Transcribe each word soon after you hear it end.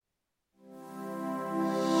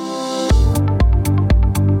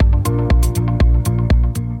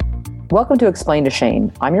Welcome to Explain to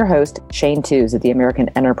Shane. I'm your host, Shane Tews at the American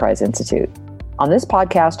Enterprise Institute. On this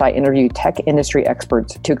podcast, I interview tech industry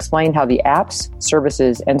experts to explain how the apps,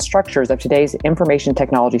 services, and structures of today's information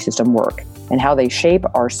technology system work and how they shape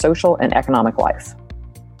our social and economic life.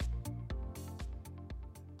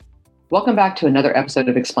 Welcome back to another episode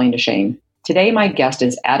of Explain to Shane. Today, my guest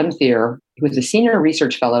is Adam Thierer, who is a senior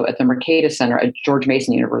research fellow at the Mercatus Center at George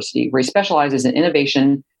Mason University, where he specializes in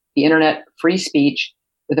innovation, the internet, free speech,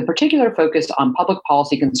 with a particular focus on public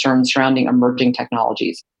policy concerns surrounding emerging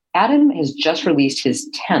technologies. Adam has just released his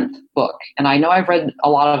 10th book, and I know I've read a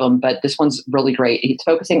lot of them, but this one's really great. He's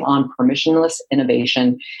focusing on permissionless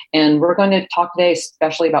innovation, and we're going to talk today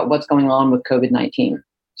especially about what's going on with COVID-19.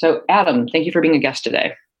 So Adam, thank you for being a guest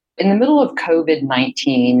today. In the middle of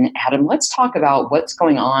COVID-19, Adam, let's talk about what's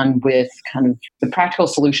going on with kind of the practical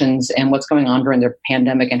solutions and what's going on during the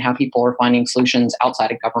pandemic and how people are finding solutions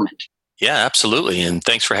outside of government. Yeah, absolutely. And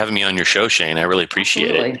thanks for having me on your show, Shane. I really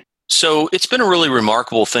appreciate it. So it's been a really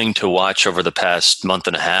remarkable thing to watch over the past month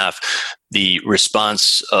and a half, the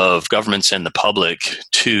response of governments and the public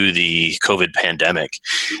to the COVID pandemic.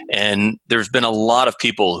 And there's been a lot of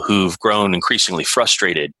people who've grown increasingly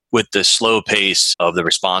frustrated with the slow pace of the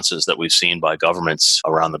responses that we've seen by governments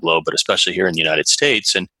around the globe, but especially here in the United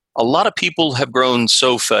States. And a lot of people have grown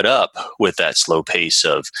so fed up with that slow pace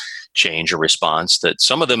of change or response that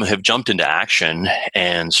some of them have jumped into action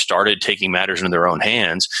and started taking matters into their own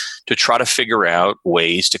hands to try to figure out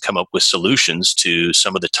ways to come up with solutions to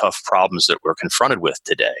some of the tough problems that we're confronted with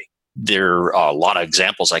today. There are a lot of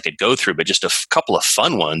examples I could go through, but just a couple of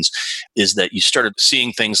fun ones is that you started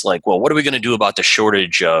seeing things like, well, what are we going to do about the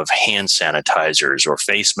shortage of hand sanitizers or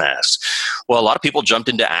face masks? Well, a lot of people jumped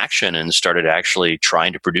into action and started actually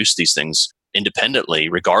trying to produce these things independently,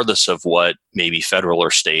 regardless of what maybe federal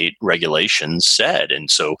or state regulations said.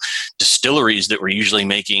 And so distilleries that were usually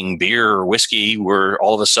making beer or whiskey were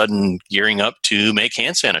all of a sudden gearing up to make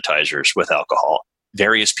hand sanitizers with alcohol.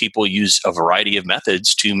 Various people use a variety of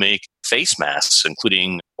methods to make face masks,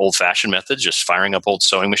 including old-fashioned methods, just firing up old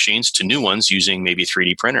sewing machines, to new ones using maybe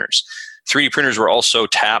 3D printers. 3D printers were also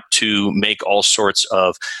tapped to make all sorts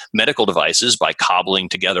of medical devices by cobbling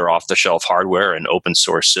together off-the-shelf hardware and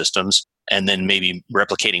open-source systems, and then maybe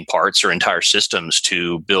replicating parts or entire systems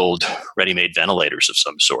to build ready-made ventilators of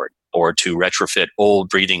some sort, or to retrofit old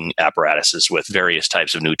breathing apparatuses with various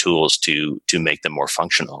types of new tools to make them more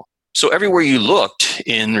functional. So everywhere you looked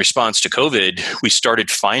in response to COVID, we started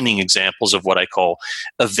finding examples of what I call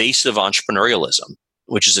evasive entrepreneurialism,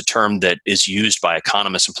 which is a term that is used by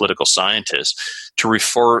economists and political scientists to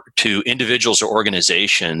refer to individuals or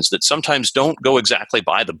organizations that sometimes don't go exactly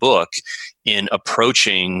by the book in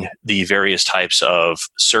approaching the various types of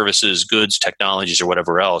services, goods, technologies, or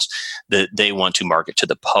whatever else that they want to market to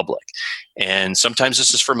the public. And sometimes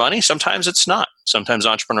this is for money, sometimes it's not. Sometimes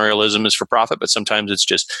entrepreneurialism is for profit, but sometimes it's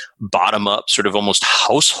just bottom-up, sort of almost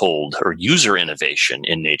household or user innovation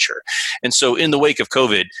in nature. And so in the wake of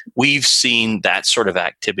COVID, we've seen that sort of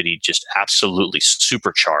activity just absolutely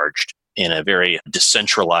supercharged in a very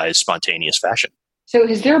decentralized, spontaneous fashion. So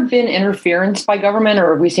has there been interference by government,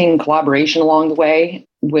 or have we seen collaboration along the way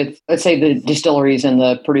with, let's say, the distilleries and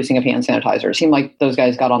the producing of hand sanitizer? It seemed like those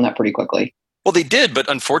guys got on that pretty quickly. Well, they did, but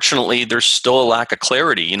unfortunately, there's still a lack of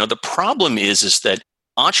clarity. You know, the problem is that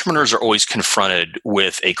entrepreneurs are always confronted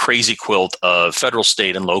with a crazy quilt of federal,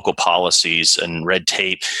 state, and local policies and red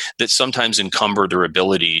tape that sometimes encumber their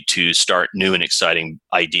ability to start new and exciting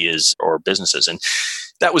ideas or businesses. And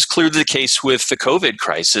that was clearly the case with the COVID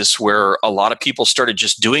crisis, where a lot of people started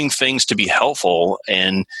just doing things to be helpful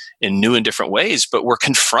and in new and different ways, but were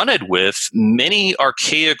confronted with many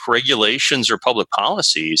archaic regulations or public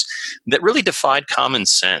policies that really defied common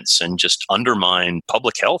sense and just undermined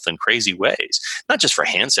public health in crazy ways, not just for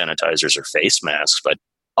hand sanitizers or face masks, but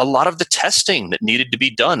a lot of the testing that needed to be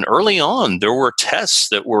done. Early on, there were tests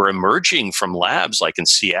that were emerging from labs like in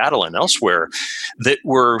Seattle and elsewhere that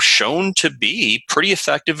were shown to be pretty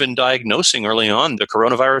effective in diagnosing early on the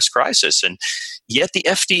coronavirus crisis. And yet the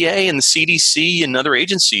FDA and the CDC and other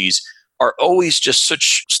agencies are always just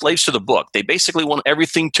such slaves to the book. They basically want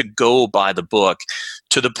everything to go by the book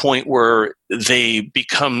to the point where they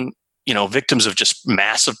become, victims of just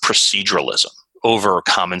massive proceduralism over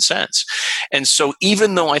common sense. And so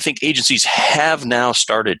even though I think agencies have now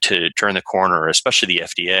started to turn the corner, especially the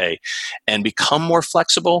FDA, and become more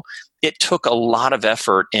flexible, it took a lot of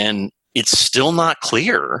effort, and it's still not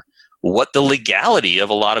clear what the legality of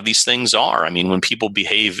a lot of these things are. I mean, when people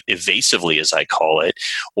behave evasively, as I call it,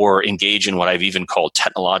 or engage in what I've even called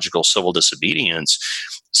technological civil disobedience,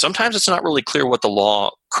 sometimes it's not really clear what the law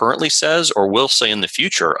currently says or will say in the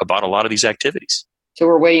future about a lot of these activities. So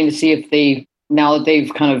we're waiting to see if now that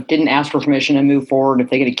they've kind of didn't ask for permission and move forward, if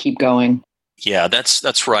they're going to keep going. Yeah,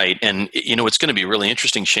 that's right. And, what's going to be really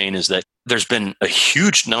interesting, Shane, is that there's been a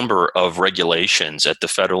huge number of regulations at the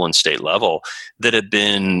federal and state level that have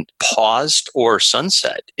been paused or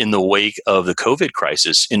sunset in the wake of the COVID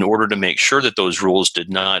crisis in order to make sure that those rules did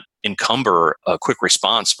not encumber a quick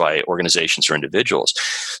response by organizations or individuals.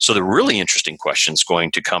 So the really interesting question is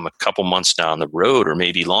going to come a couple months down the road or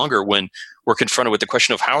maybe longer when we're confronted with the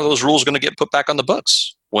question of how are those rules going to get put back on the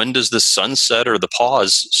books? When does the sunset or the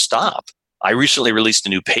pause stop? I recently released a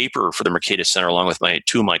new paper for the Mercatus Center along with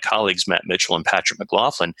two of my colleagues, Matt Mitchell and Patrick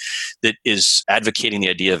McLaughlin, that is advocating the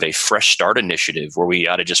idea of a fresh start initiative where we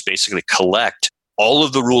ought to just basically collect all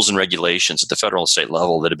of the rules and regulations at the federal and state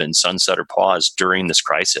level that have been sunset or paused during this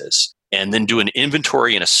crisis, and then do an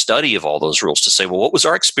inventory and a study of all those rules to say, well, what was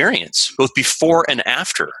our experience both before and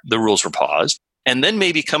after the rules were paused? And then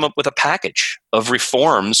maybe come up with a package of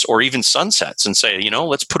reforms or even sunsets and say,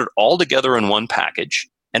 let's put it all together in one package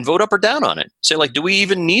and vote up or down on it. Say, do we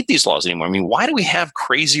even need these laws anymore? I mean, why do we have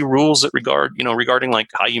crazy rules that regarding like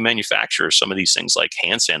how you manufacture some of these things like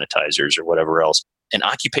hand sanitizers or whatever else, and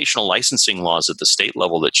occupational licensing laws at the state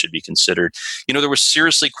level that should be considered? There were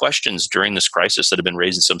seriously questions during this crisis that have been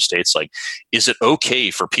raised in some states, like, is it okay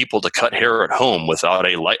for people to cut hair at home without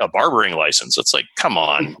a barbering license? It's like, come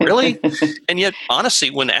on, really? And yet, honestly,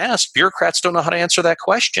 when asked, bureaucrats don't know how to answer that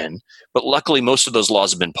question. But luckily, most of those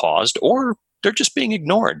laws have been paused or they're just being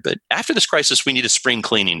ignored. But after this crisis, we need a spring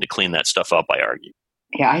cleaning to clean that stuff up, I argue.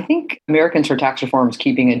 Yeah, I think Americans for Tax Reform is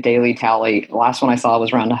keeping a daily tally. The last one I saw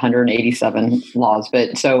was around 187 laws.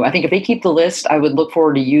 But so I think if they keep the list, I would look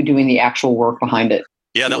forward to you doing the actual work behind it.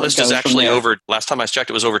 Yeah, that list is actually over. Last time I checked,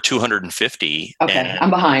 it was over 250. Okay, I'm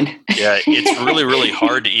behind. Yeah, it's really, really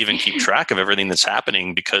hard to even keep track of everything that's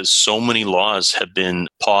happening because so many laws have been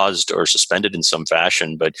paused or suspended in some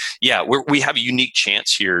fashion. But yeah, we have a unique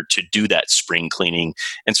chance here to do that spring cleaning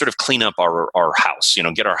and sort of clean up our house,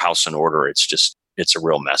 get our house in order. It's a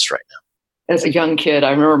real mess right now. As a young kid, I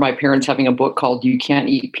remember my parents having a book called You Can't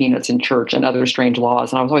Eat Peanuts in Church and Other Strange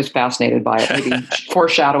Laws. And I was always fascinated by it, maybe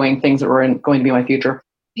foreshadowing things that were going to be my future.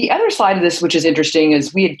 The other side of this, which is interesting,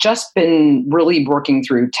 is we had just been really working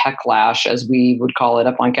through techlash, as we would call it,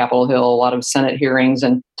 up on Capitol Hill, a lot of Senate hearings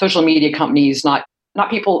and social media companies, not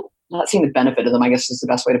seeing the benefit of them, I guess is the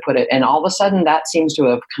best way to put it. And all of a sudden that seems to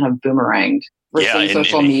have kind of boomeranged. We're seeing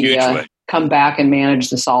social media come back and manage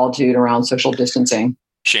the solitude around social distancing.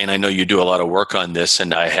 Shane, I know you do a lot of work on this,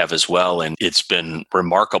 and I have as well, and it's been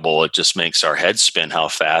remarkable. It just makes our heads spin how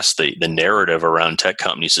fast the narrative around tech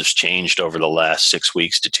companies has changed over the last 6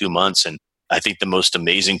 weeks to 2 months. And I think the most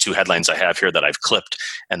amazing two headlines I have here that I've clipped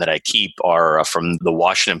and that I keep are from the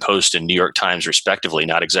Washington Post and New York Times, respectively.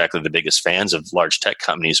 Not exactly the biggest fans of large tech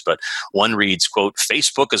companies, but one reads, quote,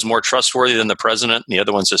 Facebook is more trustworthy than the president. And the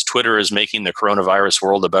other one says, Twitter is making the coronavirus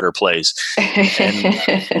world a better place.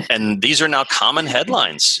 And these are now common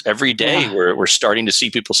headlines. Every day we're starting to see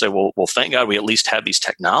people say, well, thank God we at least have these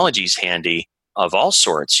technologies handy of all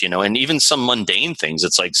sorts, and even some mundane things.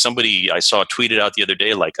 It's like somebody I saw tweeted out the other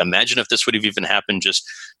day, like, imagine if this would have even happened just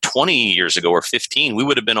 20 years ago or 15, we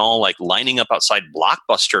would have been all like lining up outside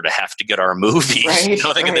Blockbuster to have to get our movies.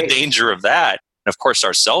 Think of the danger of that. And of course,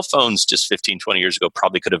 our cell phones just 15, 20 years ago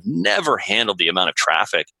probably could have never handled the amount of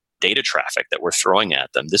data traffic that we're throwing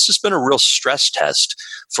at them. This has been a real stress test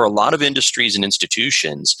for a lot of industries and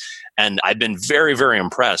institutions. And I've been very, very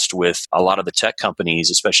impressed with a lot of the tech companies,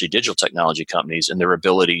 especially digital technology companies, and their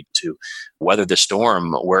ability to weather the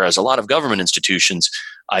storm. Whereas a lot of government institutions,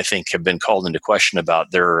 I think, have been called into question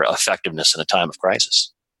about their effectiveness in a time of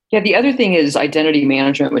crisis. Yeah, the other thing is identity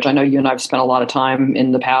management, which I know you and I have spent a lot of time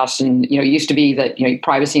in the past. And, it used to be that,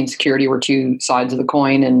 privacy and security were two sides of the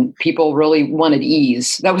coin, and people really wanted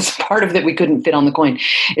ease. That was part of that we couldn't fit on the coin,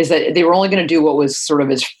 is that they were only going to do what was sort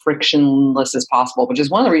of as frictionless as possible, which is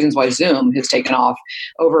one of the reasons why Zoom has taken off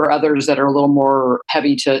over others that are a little more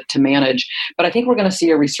heavy to manage. But I think we're going to see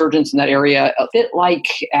a resurgence in that area, a bit like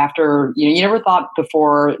after, you never thought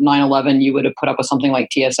before 9/11 you would have put up with something like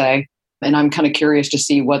TSA. And I'm kind of curious to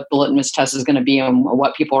see what the litmus test is going to be and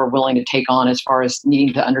what people are willing to take on as far as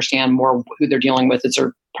needing to understand more who they're dealing with as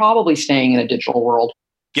they're probably staying in a digital world.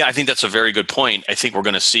 Yeah, I think that's a very good point. I think we're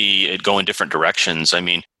going to see it go in different directions. I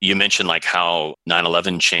mean, you mentioned like how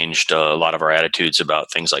 9/11 changed a lot of our attitudes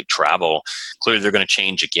about things like travel. Clearly, they're going to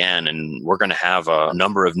change again, and we're going to have a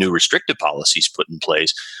number of new restrictive policies put in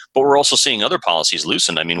place. But we're also seeing other policies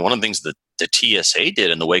loosened. I mean, one of the things that the TSA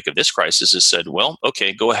did in the wake of this crisis is said, well,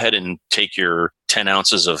 okay, go ahead and take your 10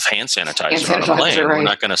 ounces of hand sanitizer on a plane. Right. We're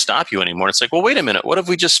not going to stop you anymore. It's like, well, wait a minute. What if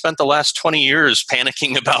we just spent the last 20 years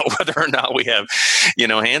panicking about whether or not we have,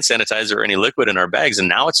 hand sanitizer or any liquid in our bags, and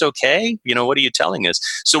now it's okay? What are you telling us?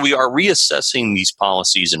 So we are reassessing these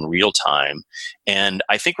policies in real time. And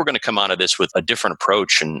I think we're going to come out of this with a different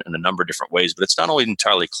approach in a number of different ways. But it's not only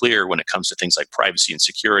entirely clear when it comes to things like privacy and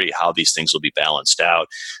security, how these things will be balanced out.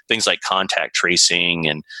 Things like contact tracing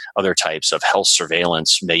and other types of health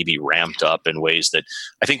surveillance may be ramped up in ways that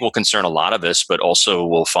I think will concern a lot of us, but also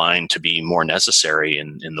will find to be more necessary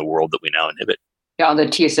in the world that we now inhabit. Yeah, on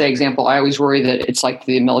the TSA example, I always worry that it's like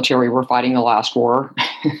the military were fighting the last war.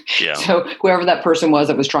 Yeah. So whoever that person was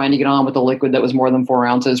that was trying to get on with the liquid that was more than 4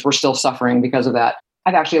 ounces, we're still suffering because of that.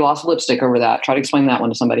 I've actually lost lipstick over that. Try to explain that one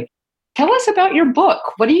to somebody. Tell us about your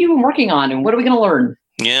book. What are you working on and what are we going to learn?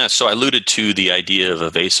 Yeah, so I alluded to the idea of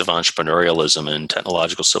evasive entrepreneurialism and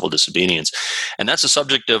technological civil disobedience. And that's the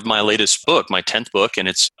subject of my latest book, my 10th book, and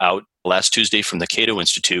it's out last Tuesday from the Cato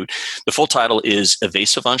Institute. The full title is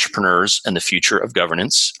Evasive Entrepreneurs and the Future of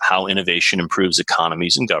Governance, How Innovation Improves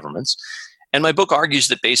Economies and Governments. And my book argues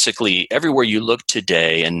that basically everywhere you look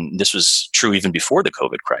today, and this was true even before the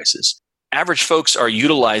COVID crisis, average folks are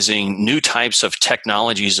utilizing new types of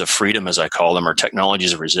technologies of freedom, as I call them, or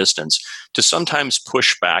technologies of resistance, to sometimes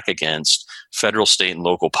push back against federal, state, and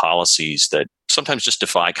local policies that sometimes just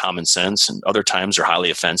defy common sense, and other times are highly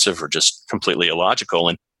offensive or just completely illogical.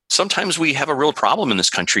 And sometimes we have a real problem in this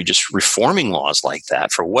country just reforming laws like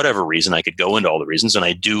that for whatever reason. I could go into all the reasons, and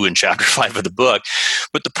I do in chapter 5 of the book.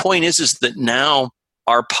 But the point is that now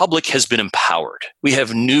our public has been empowered. We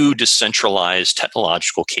have new decentralized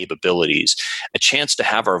technological capabilities, a chance to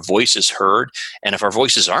have our voices heard. And if our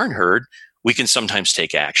voices aren't heard, we can sometimes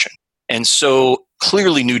take action. And so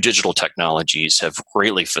clearly new digital technologies have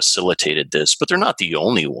greatly facilitated this, but they're not the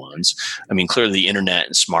only ones. I mean, clearly the internet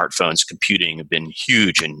and smartphones, computing have been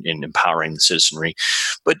huge in empowering the citizenry.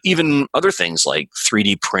 But even other things like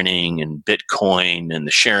 3D printing and Bitcoin and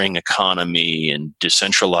the sharing economy and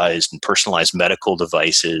decentralized and personalized medical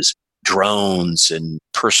devices, drones and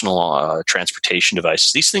personal transportation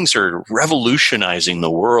devices. These things are revolutionizing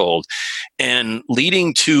the world and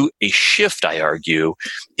leading to a shift, I argue,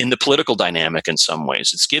 in the political dynamic in some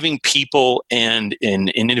ways. It's giving people and in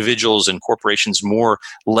individuals and corporations more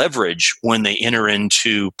leverage when they enter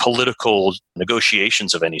into political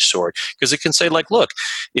negotiations of any sort, because it can say, like, look,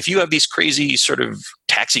 if you have these crazy sort of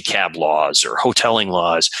taxi cab laws or hoteling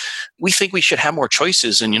laws, we think we should have more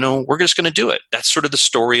choices, and we're just going to do it. That's sort of the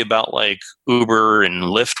story about like Uber and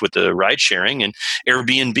Lyft with the ride sharing and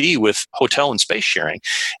Airbnb with hotel and space sharing.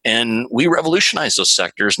 And we revolutionize those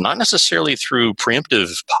sectors, not necessarily through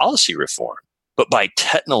preemptive policy reform, but by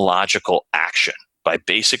technological action, by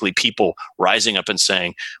basically people rising up and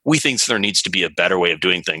saying, we think there needs to be a better way of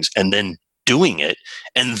doing things, and then doing it.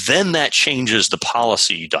 And then that changes the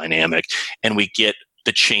policy dynamic, and we get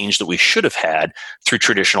the change that we should have had through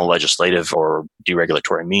traditional legislative or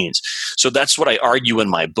deregulatory means. So that's what I argue in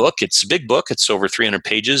my book. It's a big book. It's over 300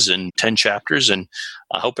 pages and 10 chapters, and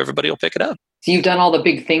I hope everybody will pick it up. So you've done all the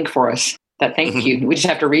big think for us. Thank you. We just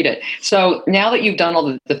have to read it. So now that you've done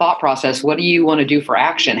all the thought process, what do you want to do for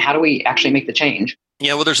action? How do we actually make the change?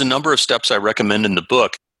 Yeah, well, there's a number of steps I recommend in the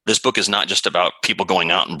book. This book is not just about people going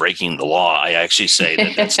out and breaking the law. I actually say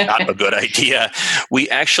that that's not a good idea. We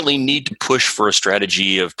actually need to push for a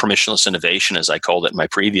strategy of permissionless innovation, as I called it in my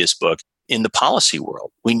previous book, in the policy world.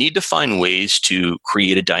 We need to find ways to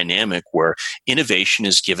create a dynamic where innovation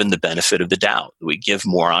is given the benefit of the doubt. We give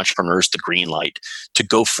more entrepreneurs the green light to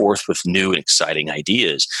go forth with new and exciting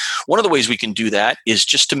ideas. One of the ways we can do that is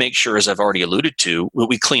just to make sure, as I've already alluded to, that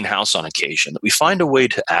we clean house on occasion, that we find a way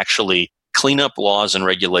to actually clean up laws and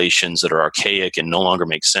regulations that are archaic and no longer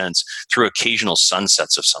make sense through occasional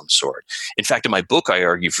sunsets of some sort. In fact, in my book, I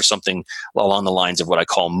argue for something along the lines of what I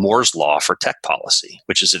call Moore's Law for tech policy,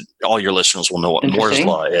 which is all your listeners will know what Moore's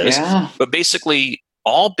Law is. Yeah. But basically,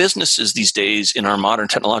 all businesses these days in our modern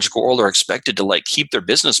technological world are expected to keep their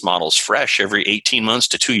business models fresh. Every 18 months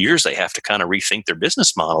to 2 years, they have to kind of rethink their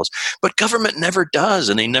business models. But government never does,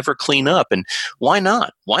 and they never clean up. And why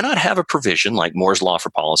not? Why not have a provision like Moore's Law for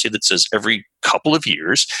policy that says every couple of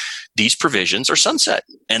years, these provisions are sunset?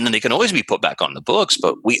 And then they can always be put back on the books,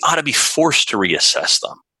 but we ought to be forced to reassess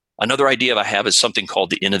them. Another idea I have is something called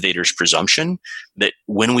the innovator's presumption, that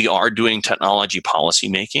when we are doing technology policy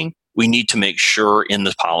making, we need to make sure in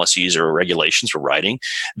the policies or regulations we're writing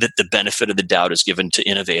that the benefit of the doubt is given to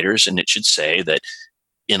innovators. And it should say that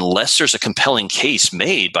unless there's a compelling case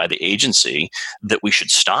made by the agency that we should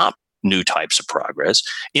stop new types of progress,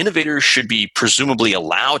 innovators should be presumably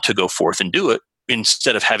allowed to go forth and do it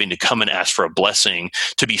instead of having to come and ask for a blessing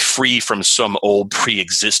to be free from some old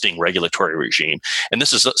pre-existing regulatory regime. And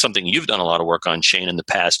this is something you've done a lot of work on, Shane, in the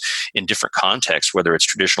past in different contexts, whether it's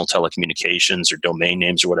traditional telecommunications or domain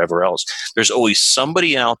names or whatever else. There's always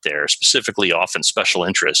somebody out there, specifically often special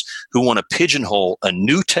interests, who want to pigeonhole a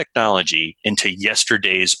new technology into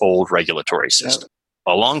yesterday's old regulatory system.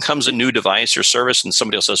 Along comes a new device or service, and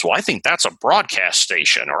somebody else says, well, I think that's a broadcast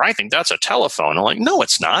station, or I think that's a telephone. I'm like, no,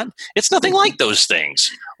 it's not. It's nothing like those things.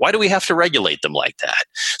 Why do we have to regulate them like that?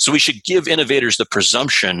 So we should give innovators the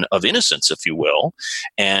presumption of innocence, if you will,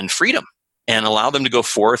 and freedom, and allow them to go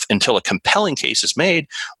forth until a compelling case is made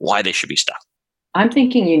why they should be stopped. I'm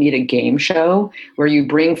thinking you need a game show where you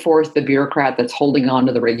bring forth the bureaucrat that's holding on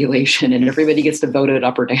to the regulation and everybody gets to vote it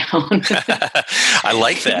up or down. I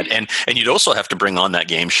like that. And you'd also have to bring on that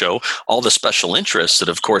game show all the special interests that,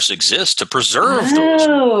 of course, exist to preserve those.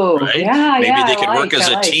 Right? Yeah, Maybe they could work as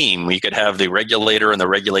a team. We could have the regulator and the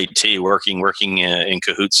regulatee working in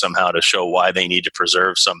cahoots somehow to show why they need to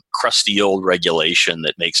preserve some crusty old regulation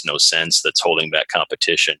that makes no sense, that's holding back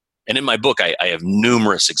competition. And in my book, I have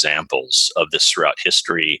numerous examples of this throughout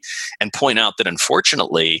history and point out that,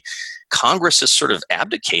 unfortunately, Congress has sort of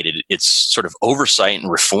abdicated its sort of oversight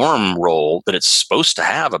and reform role that it's supposed to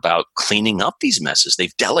have about cleaning up these messes.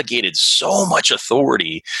 They've delegated so much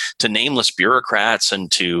authority to nameless bureaucrats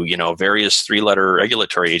and to, various three-letter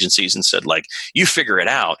regulatory agencies and said, like, you figure it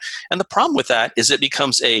out. And the problem with that is it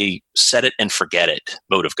becomes a set it and forget it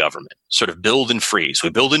mode of government, sort of build and freeze. We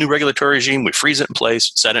build a new regulatory regime, we freeze it in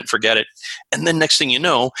place, set it and forget it. And then next thing you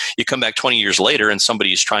know, you come back 20 years later and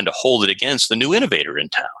somebody's trying to hold it against the new innovator in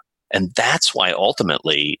town. And that's why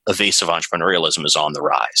ultimately evasive entrepreneurialism is on the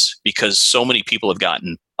rise, because so many people have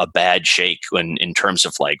gotten a bad shake in terms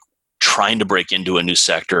of like trying to break into a new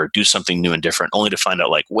sector or do something new and different, only to find out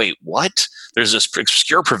like, wait, what? There's this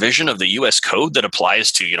obscure provision of the US code that applies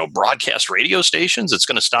to, broadcast radio stations. It's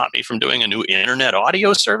going to stop me from doing a new internet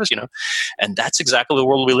audio service, And that's exactly the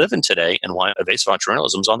world we live in today and why evasive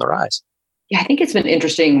entrepreneurialism is on the rise. Yeah, I think it's been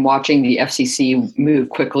interesting watching the FCC move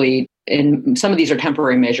quickly. And some of these are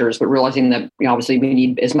temporary measures, but realizing that obviously we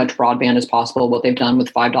need as much broadband as possible. What they've done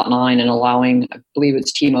with 5.9 and allowing, I believe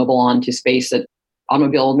it's T-Mobile, onto space that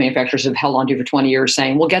automobile manufacturers have held onto for 20 years,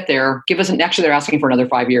 saying, we'll get there. Actually, they're asking for another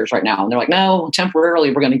 5 years right now. And they're like, no, temporarily,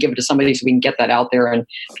 we're going to give it to somebody so we can get that out there and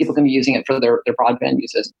people can be using it for their broadband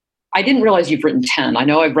uses. I didn't realize you've written 10. I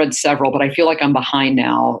know I've read several, but I feel like I'm behind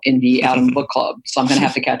now in the Adam Book Club. So I'm going to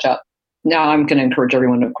have to catch up. Now I'm going to encourage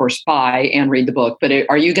everyone to, of course, buy and read the book. But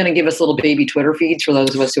are you going to give us little baby Twitter feeds for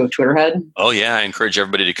those of us who have Twitterhead? Oh, yeah. I encourage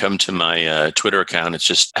everybody to come to my Twitter account. It's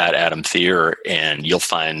just @AdamThier, and you'll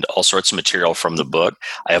find all sorts of material from the book.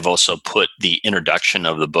 I have also put the introduction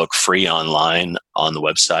of the book free online on the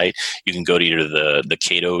website. You can go to either the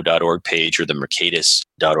Cato.org page or the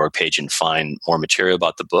Mercatus.org page and find more material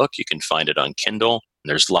about the book. You can find it on Kindle.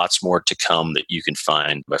 There's lots more to come that you can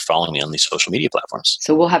find by following me on these social media platforms.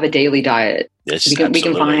 So we'll have a daily diet. Yes, we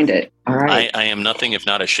can find it. All right. I am nothing if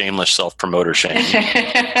not a shameless self-promoter, Shane.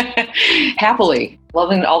 Happily.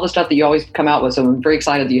 Loving all the stuff that you always come out with. So I'm very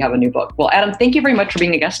excited that you have a new book. Well, Adam, thank you very much for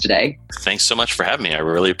being a guest today. Thanks so much for having me. I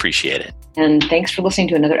really appreciate it. And thanks for listening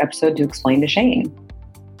to another episode to Explain to Shane.